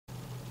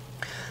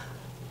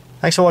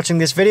Thanks for watching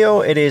this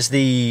video. It is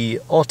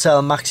the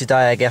Autel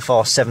Maxi-Diag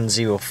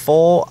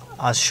FR704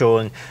 as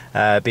shown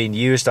being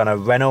used on a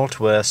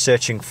Renault. We're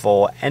searching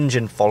for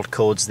engine fault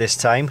codes this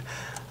time.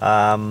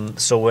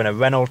 So we're in a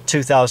Renault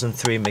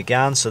 2003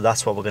 Megane, so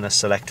that's what we're going to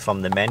select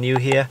from the menu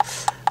here.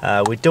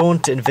 We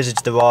don't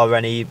envisage there are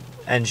any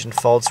engine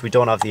faults. We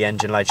don't have the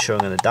engine light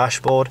showing on the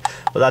dashboard,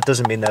 but that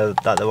doesn't mean that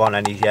there aren't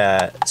any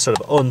sort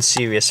of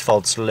unserious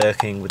faults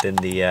lurking within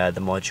the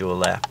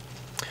module there.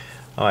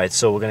 Alright,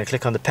 so we're going to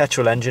click on the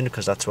petrol engine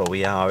because that's what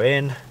we are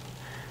in,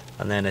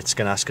 and then it's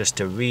going to ask us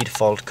to read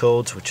fault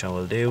codes, which I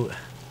will do,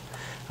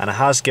 and it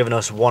has given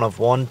us one of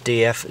one,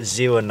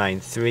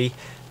 DF093,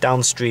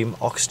 downstream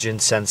oxygen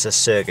sensor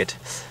circuit.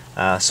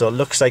 So it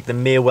looks like there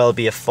may well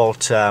be a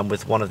fault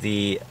with one of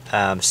the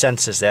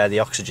sensors there, the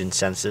oxygen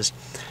sensors.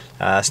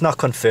 It's not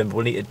confirmed,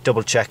 we'll need to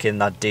double check in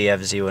that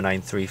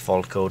DF093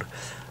 fault code.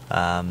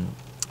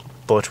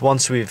 But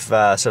once we've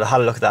sort of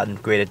had a look at that in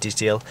greater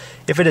detail,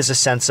 if it is a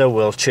sensor,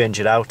 we'll change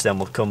it out, then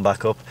we'll come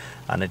back up,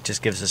 and it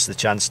just gives us the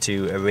chance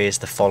to erase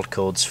the fault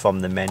codes from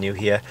the menu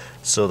here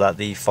so that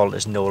the fault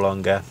is no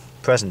longer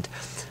present.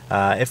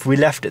 If we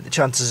left it, the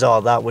chances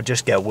are that would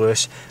just get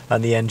worse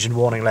and the engine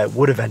warning light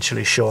would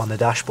eventually show on the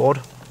dashboard.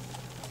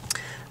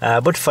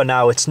 But for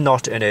now it's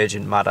not an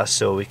urgent matter,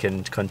 so we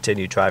can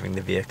continue driving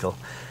the vehicle.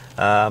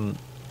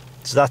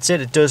 So that's it.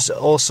 It does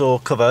also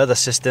cover other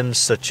systems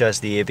such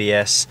as the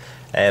ABS,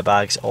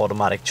 airbags,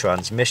 automatic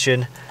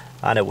transmission,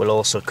 and it will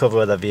also cover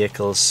other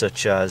vehicles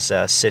such as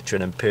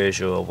Citroën and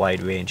Peugeot, a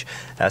wide range.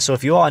 So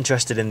if you are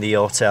interested in the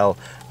Autel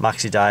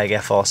Maxi-Diag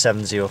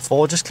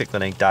FR704, just click the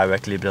link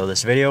directly below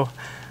this video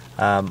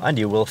and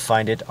you will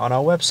find it on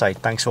our website.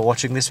 Thanks for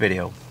watching this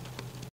video.